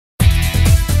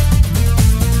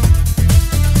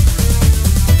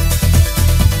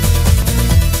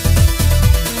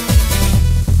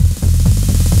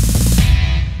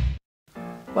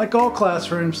Like all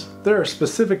classrooms, there are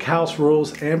specific house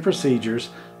rules and procedures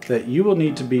that you will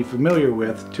need to be familiar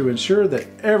with to ensure that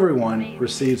everyone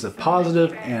receives a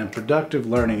positive and productive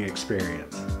learning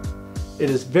experience. It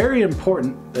is very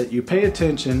important that you pay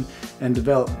attention and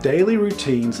develop daily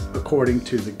routines according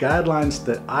to the guidelines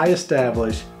that I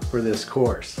establish for this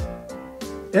course.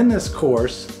 In this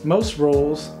course, most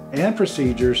rules and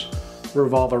procedures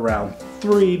revolve around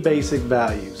 3 basic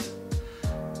values: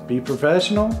 be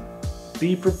professional,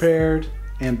 be prepared,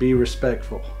 and be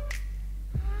respectful.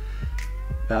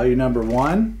 Value number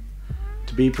 1,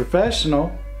 to be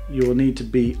professional, you will need to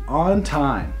be on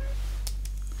time.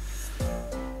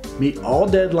 Meet all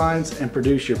deadlines and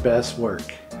produce your best work.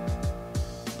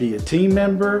 Be a team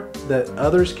member that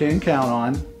others can count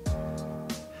on.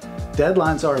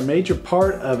 Deadlines are a major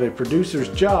part of a producer's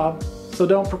job, so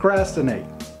don't procrastinate.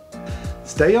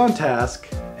 Stay on task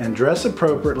and dress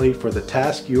appropriately for the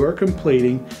task you are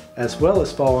completing, as well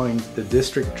as following the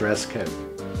district dress code.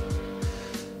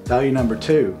 Value number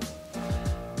 2,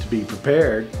 to be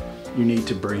prepared, you need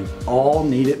to bring all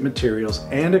needed materials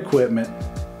and equipment,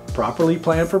 properly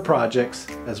plan for projects,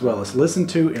 as well as listen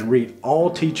to and read all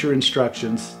teacher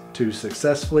instructions to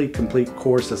successfully complete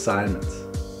course assignments.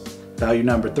 Value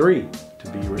number 3, to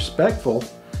be respectful,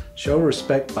 show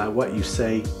respect by what you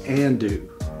say and do.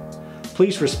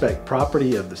 Please respect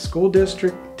property of the school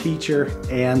district, teacher,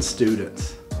 and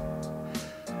students.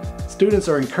 Students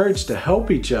are encouraged to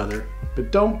help each other, but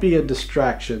don't be a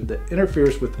distraction that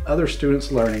interferes with other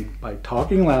students' learning by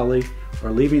talking loudly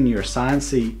or leaving your assigned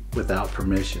seat without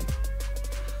permission.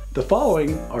 The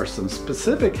following are some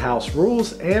specific house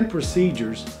rules and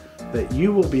procedures that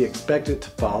you will be expected to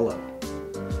follow.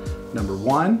 Number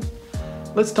 1,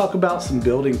 let's talk about some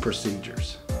building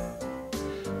procedures.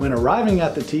 When arriving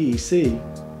at the TEC,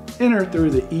 enter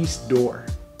through the east door.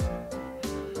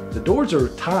 The doors are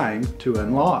timed to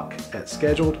unlock at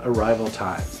scheduled arrival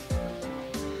times.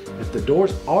 If the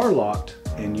doors are locked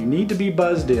and you need to be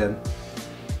buzzed in,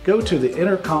 go to the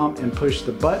intercom and push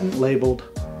the button labeled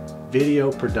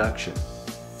Video Production.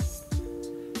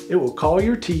 It will call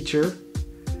your teacher.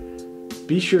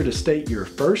 Be sure to state your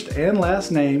first and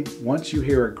last name once you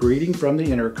hear a greeting from the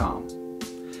intercom.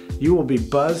 You will be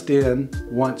buzzed in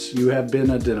once you have been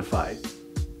identified.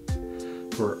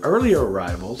 For earlier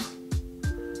arrivals,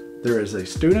 there is a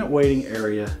student waiting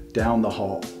area down the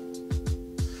hall.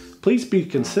 Please be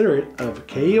considerate of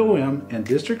KOM and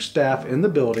district staff in the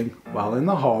building while in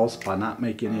the halls by not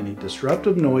making any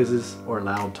disruptive noises or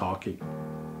loud talking.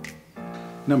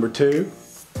 Number 2,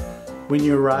 when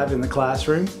you arrive in the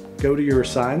classroom, go to your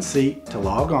assigned seat to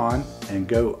log on and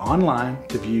go online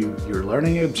to view your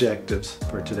learning objectives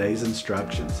for today's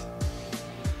instructions.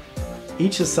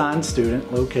 Each assigned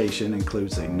student location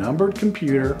includes a numbered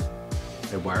computer,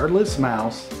 a wireless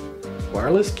mouse,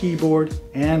 wireless keyboard,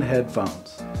 and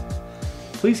headphones.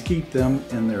 Please keep them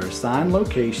in their assigned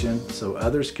location so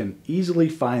others can easily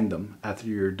find them after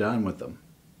you're done with them.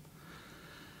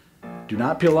 Do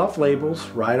not peel off labels,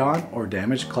 write on, or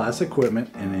damage class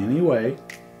equipment in any way.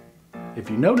 If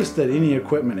you notice that any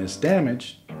equipment is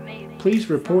damaged, please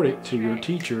report it to your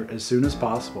teacher as soon as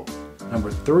possible.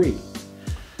 Number 3,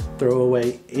 throw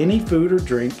away any food or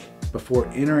drink before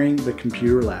entering the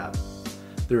computer lab.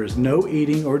 There is no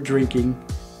eating or drinking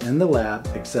in the lab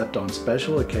except on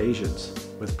special occasions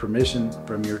with permission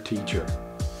from your teacher.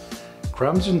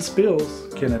 Crumbs and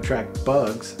spills can attract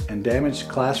bugs and damage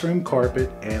classroom carpet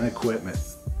and equipment.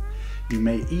 You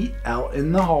may eat out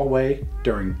in the hallway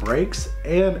during breaks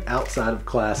and outside of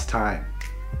class time.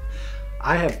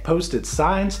 I have posted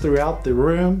signs throughout the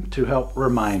room to help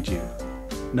remind you.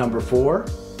 Number 4,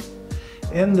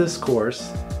 in this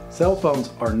course, cell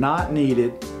phones are not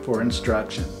needed for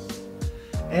instruction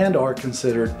and are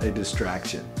considered a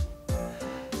distraction.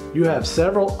 You have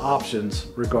several options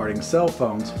regarding cell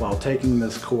phones while taking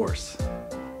this course.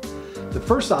 The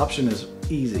first option is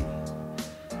easy.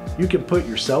 You can put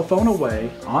your cell phone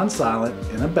away on silent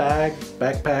in a bag,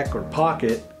 backpack, or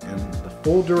pocket in the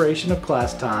full duration of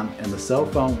class time, and the cell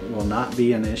phone will not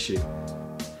be an issue.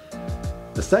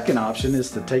 The second option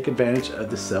is to take advantage of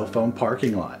the cell phone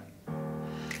parking lot.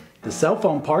 The cell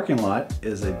phone parking lot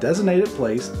is a designated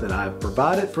place that I have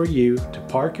provided for you to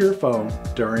park your phone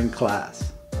during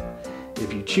class.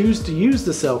 If you choose to use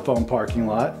the cell phone parking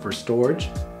lot for storage,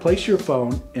 place your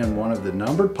phone in one of the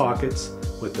numbered pockets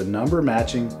with the number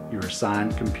matching your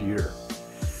assigned computer.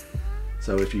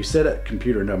 So if you sit at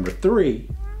computer number 3,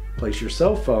 place your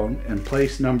cell phone in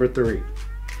place number 3.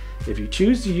 If you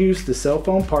choose to use the cell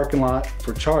phone parking lot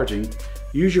for charging,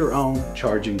 use your own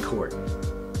charging cord.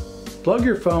 Plug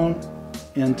your phone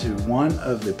into one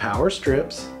of the power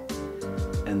strips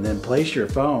and then place your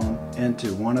phone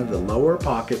into one of the lower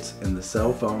pockets in the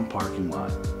cell phone parking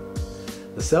lot.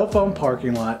 The cell phone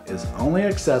parking lot is only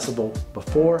accessible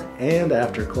before and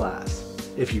after class.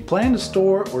 If you plan to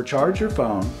store or charge your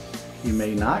phone, you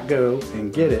may not go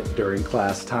and get it during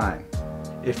class time.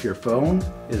 If your phone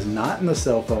is not in the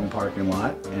cell phone parking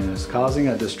lot and is causing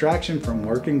a distraction from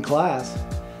work in class,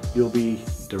 you'll be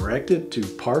directed to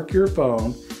park your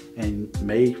phone and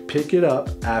may pick it up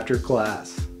after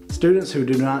class. Students who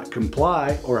do not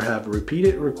comply or have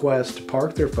repeated requests to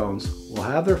park their phones will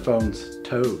have their phones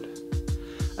towed.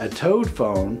 A towed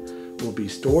phone will be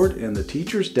stored in the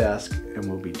teacher's desk and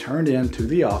will be turned in to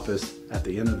the office at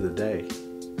the end of the day.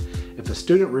 If a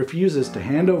student refuses to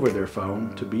hand over their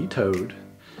phone to be towed,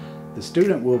 the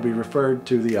student will be referred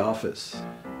to the office.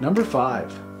 Number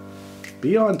 5,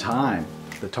 be on time.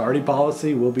 The tardy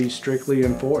policy will be strictly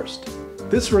enforced.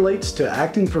 This relates to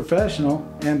acting professional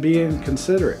and being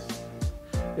considerate.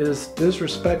 It is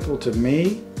disrespectful to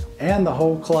me and the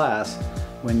whole class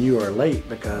when you are late,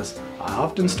 because I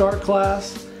often start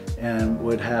class and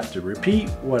would have to repeat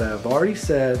what I've already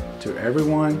said to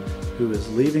everyone who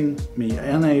is leaving me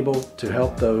unable to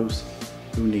help those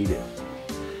who need it.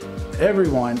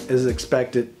 Everyone is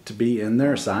expected to be in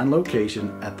their assigned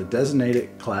location at the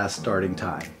designated class starting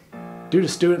time. Due to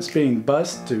students being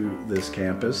bused to this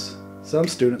campus, some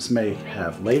students may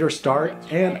have later start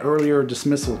and earlier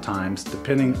dismissal times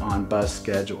depending on bus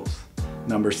schedules.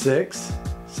 Number 6,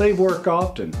 save work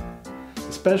often,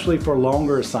 especially for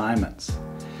longer assignments.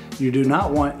 You do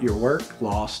not want your work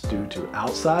lost due to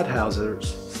outside hazards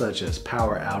such as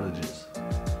power outages.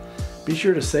 Be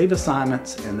sure to save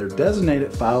assignments in their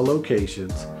designated file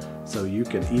locations so you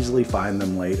can easily find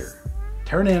them later.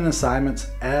 Turn in assignments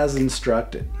as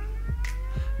instructed.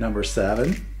 Number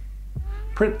 7,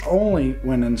 print only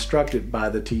when instructed by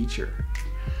the teacher.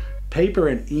 Paper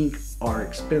and ink are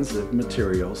expensive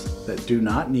materials that do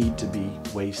not need to be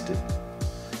wasted.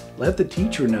 Let the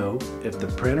teacher know if the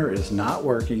printer is not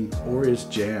working or is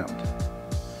jammed.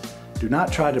 Do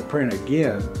not try to print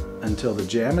again until the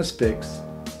jam is fixed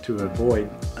to avoid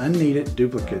unneeded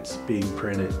duplicates being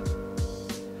printed.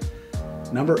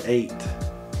 Number 8,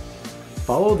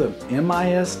 follow the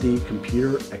MISD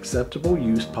Computer Acceptable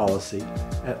Use Policy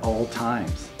at all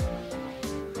times.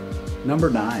 Number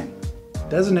 9,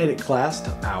 designated class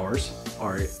hours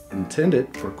are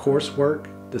intended for coursework,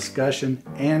 discussion,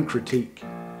 and critique.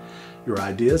 Your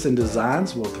ideas and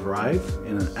designs will thrive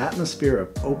in an atmosphere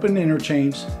of open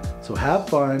interchange, so have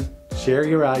fun, share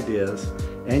your ideas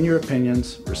and your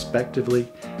opinions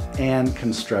respectively and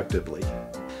constructively.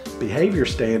 Behavior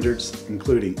standards,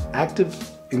 including active,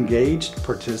 engaged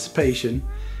participation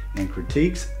in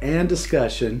critiques and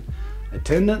discussion,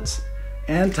 attendance,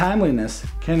 and timeliness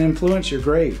can influence your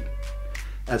grade.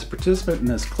 As a participant in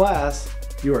this class,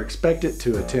 you are expected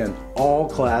to attend all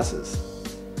classes.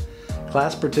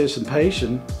 Class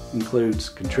participation includes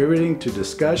contributing to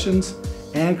discussions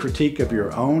and critique of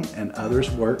your own and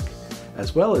others' work,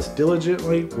 as well as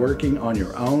diligently working on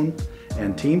your own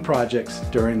and team projects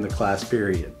during the class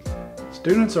period.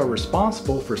 Students are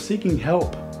responsible for seeking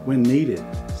help when needed.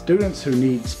 Students who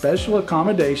need special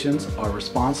accommodations are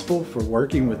responsible for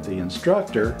working with the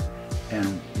instructor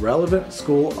and relevant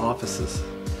school offices.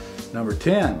 Number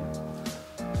 10,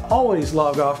 always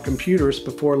log off computers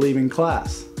before leaving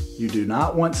class. You do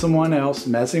not want someone else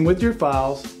messing with your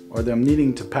files or them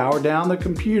needing to power down the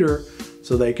computer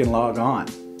so they can log on.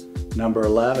 Number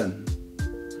 11,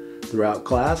 throughout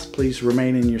class, please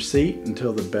remain in your seat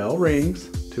until the bell rings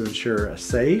to ensure a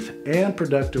safe and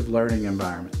productive learning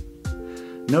environment.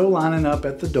 No lining up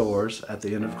at the doors at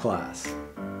the end of class.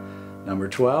 Number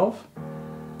 12,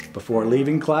 before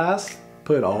leaving class,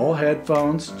 put all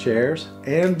headphones, chairs,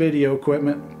 and video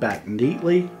equipment back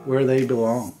neatly where they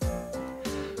belong.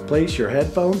 Place your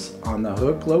headphones on the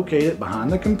hook located behind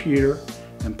the computer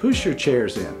and push your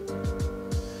chairs in.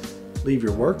 Leave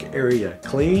your work area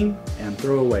clean and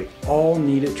throw away all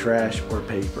needed trash or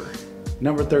paper.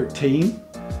 Number 13,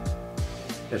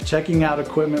 if checking out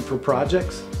equipment for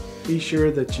projects, be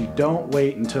sure that you don't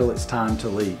wait until it's time to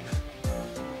leave.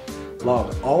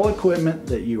 Log all equipment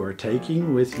that you are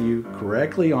taking with you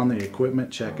correctly on the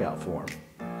equipment checkout form.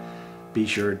 Be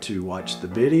sure to watch the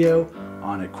video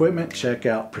on equipment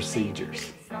checkout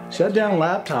procedures. Shut down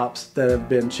laptops that have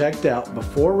been checked out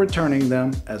before returning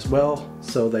them as well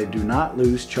so they do not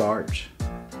lose charge.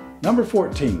 Number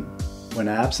 14, when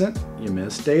absent, you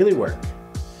miss daily work.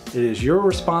 It is your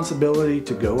responsibility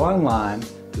to go online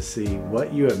to see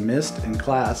what you have missed in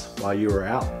class while you are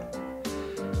out.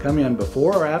 Come in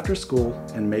before or after school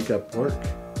and make up work.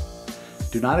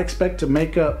 Do not expect to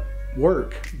make up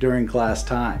work during class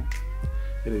time.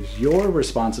 It is your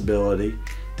responsibility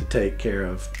to take care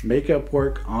of makeup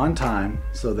work on time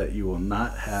so that you will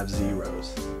not have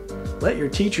zeros. Let your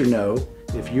teacher know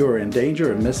if you are in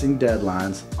danger of missing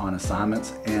deadlines on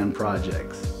assignments and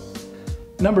projects.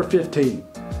 Number 15,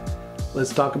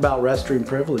 let's talk about restroom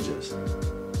privileges.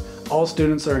 All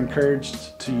students are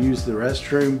encouraged to use the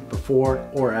restroom before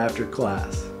or after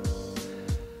class.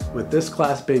 With this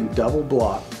class being double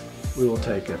blocked, we will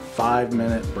take a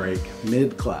 5-minute break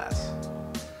mid-class.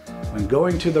 When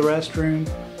going to the restroom,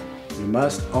 you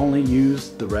must only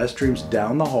use the restrooms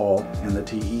down the hall in the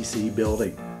TEC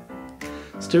building.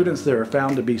 Students that are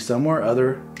found to be somewhere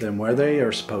other than where they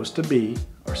are supposed to be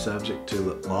are subject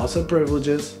to loss of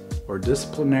privileges or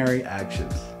disciplinary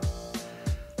actions.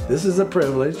 This is a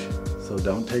privilege, so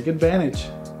don't take advantage.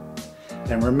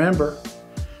 And remember,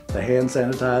 the hand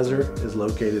sanitizer is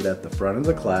located at the front of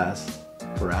the class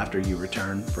for after you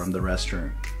return from the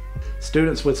restroom.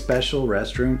 Students with special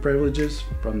restroom privileges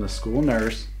from the school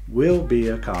nurse will be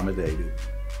accommodated.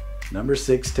 Number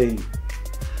 16.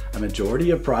 A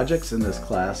majority of projects in this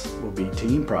class will be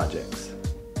team projects.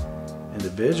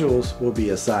 Individuals will be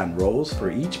assigned roles for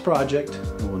each project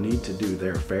and will need to do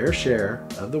their fair share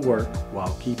of the work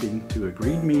while keeping to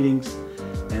agreed meetings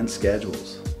and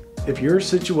schedules. If your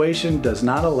situation does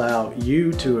not allow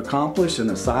you to accomplish an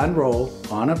assigned role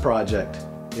on a project,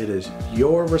 it is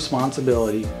your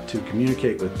responsibility to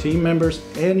communicate with team members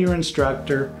and your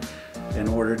instructor in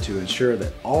order to ensure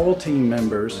that all team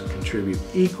members contribute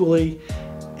equally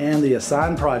and the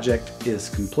assigned project is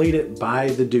completed by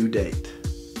the due date.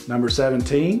 Number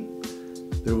 17,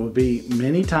 there will be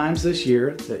many times this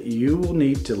year that you will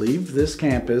need to leave this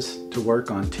campus to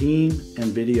work on team and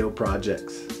video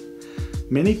projects.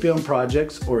 Many film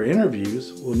projects or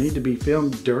interviews will need to be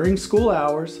filmed during school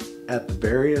hours at the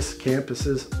various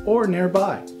campuses or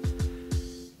nearby.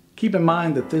 Keep in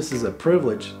mind that this is a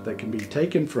privilege that can be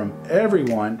taken from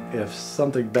everyone if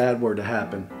something bad were to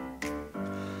happen.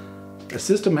 A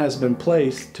system has been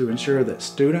placed to ensure that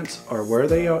students are where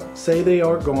they say they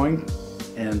are going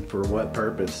and for what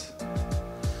purpose.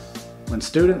 When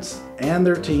students and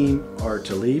their team are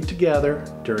to leave together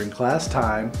during class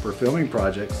time for filming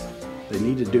projects, they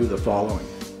need to do the following.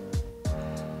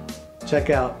 Check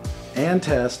out and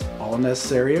test all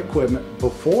necessary equipment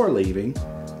before leaving.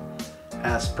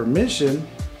 Ask permission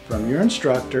from your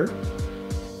instructor.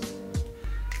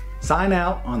 Sign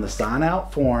out on the sign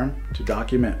out form to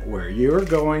document where you are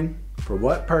going, for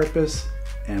what purpose,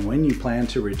 and when you plan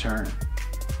to return.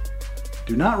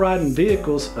 Do not ride in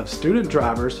vehicles of student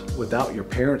drivers without your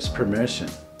parents' permission.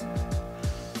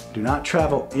 Do not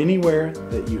travel anywhere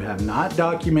that you have not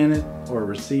documented or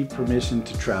received permission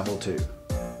to travel to.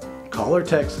 Call or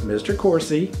text Mr.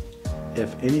 Coursey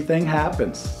if anything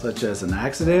happens, such as an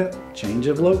accident, change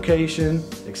of location,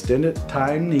 extended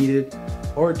time needed,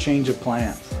 or change of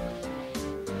plans.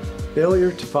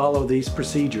 Failure to follow these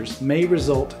procedures may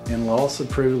result in loss of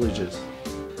privileges.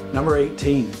 Number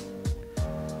 18.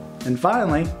 And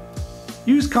finally,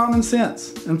 use common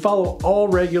sense and follow all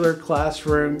regular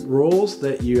classroom rules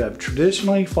that you have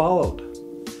traditionally followed.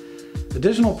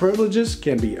 Additional privileges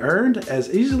can be earned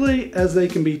as easily as they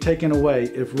can be taken away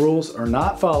if rules are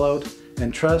not followed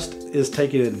and trust is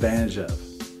taken advantage of.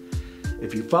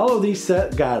 If you follow these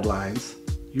set guidelines,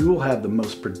 you will have the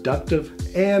most productive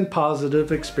and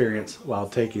positive experience while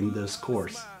taking this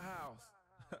course.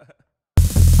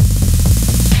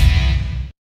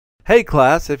 Hey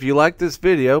class, if you like this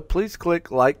video, please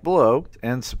click like below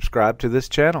and subscribe to this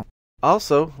channel.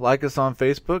 Also, like us on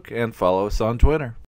Facebook and follow us on Twitter.